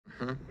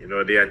You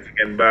know, the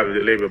Antigua Barbuda,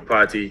 the Labour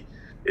Party,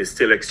 is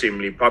still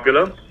extremely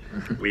popular.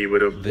 We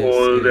would have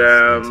polled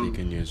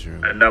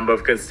a number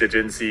of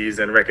constituencies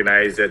and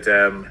recognized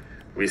that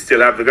we still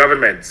have the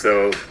government.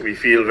 So we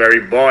feel very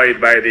buoyed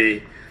by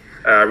the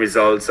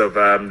results of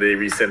the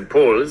recent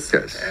polls.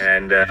 Yes.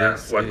 And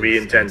what we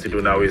intend to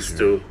do now is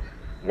to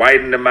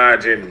widen the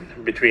margin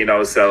between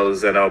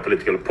ourselves and our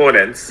political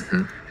opponents,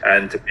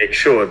 and to make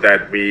sure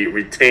that we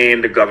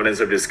retain the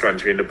governance of this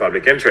country in the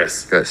public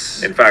interest.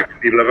 Yes. In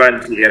fact, people of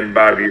Antigua and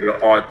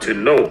Barbuda ought to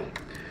know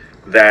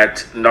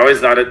that now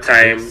is not a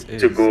time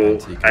to go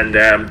and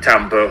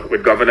tamper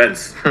with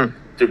governance,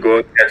 to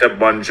go get a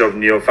bunch of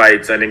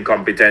neophytes and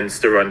incompetents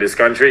to run this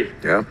country.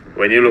 Yeah.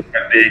 When you look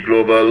at the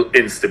global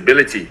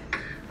instability,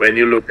 when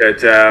you look at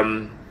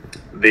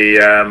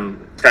the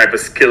type of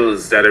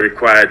skills that are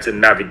required to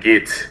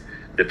navigate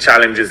the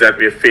challenges that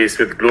we are faced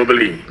with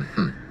globally,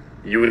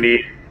 you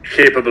need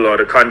capable, or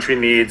the country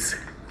needs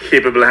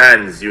capable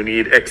hands. You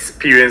need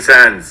experienced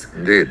hands.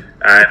 Indeed.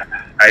 And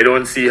I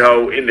don't see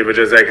how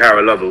individuals like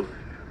Harold Lovell,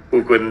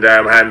 who couldn't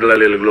handle a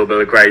little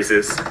global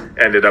crisis,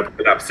 ended up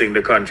collapsing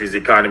the country's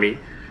economy.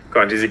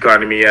 Country's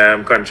economy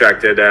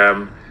contracted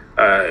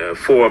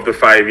 4 of the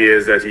 5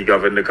 years that he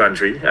governed the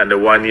country, and the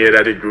 1 year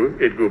that it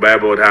grew by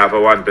about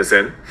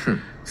 0.5%.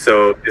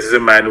 So this is a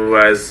man who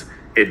has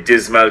a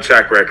dismal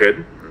track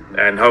record,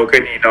 and how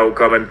can he now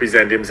come and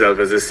present himself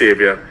as a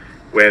savior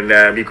when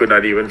he could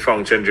not even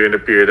function during a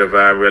period of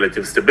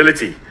relative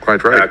stability?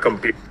 Quite right.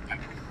 Compared to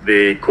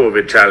the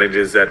COVID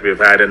challenges that we've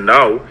had, and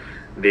now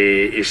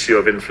the issue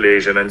of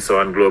inflation and so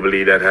on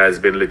globally that has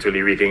been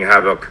literally wreaking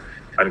havoc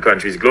on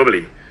countries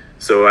globally.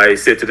 So I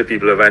say to the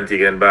people of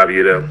Antigua and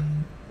Barbuda,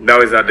 now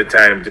is not the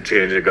time to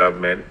change the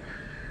government.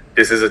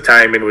 This is a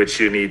time in which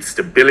you need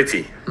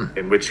stability,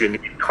 in which you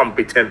need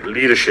competent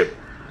leadership,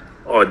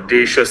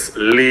 audacious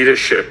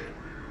leadership,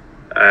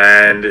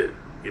 and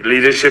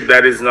leadership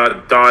that is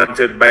not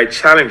daunted by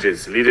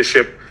challenges,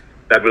 leadership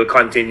that will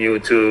continue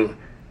to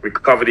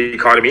recover the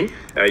economy.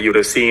 You would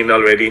have seen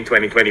already in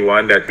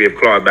 2021 that we have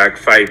clawed back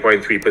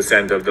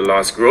 5.3% of the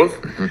lost growth.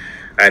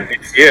 And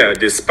this year,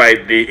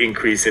 despite the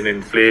increase in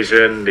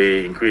inflation,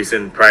 the increase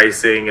in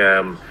pricing,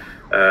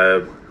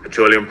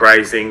 petroleum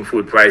pricing,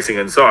 food pricing,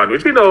 and so on,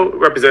 which we know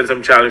represents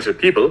some challenge for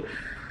people,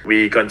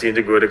 we continue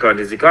to grow the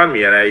country's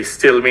economy. And I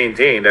still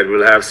maintain that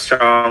we'll have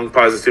strong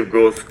positive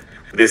growth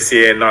this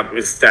year,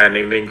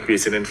 notwithstanding the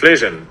increase in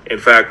inflation. In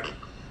fact,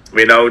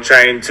 we're now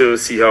trying to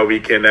see how we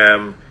can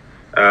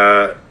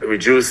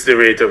reduce the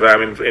rate of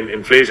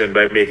inflation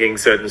by making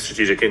certain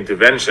strategic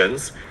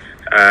interventions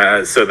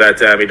so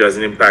that it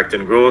doesn't impact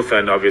on growth,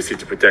 and obviously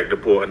to protect the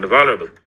poor and the vulnerable.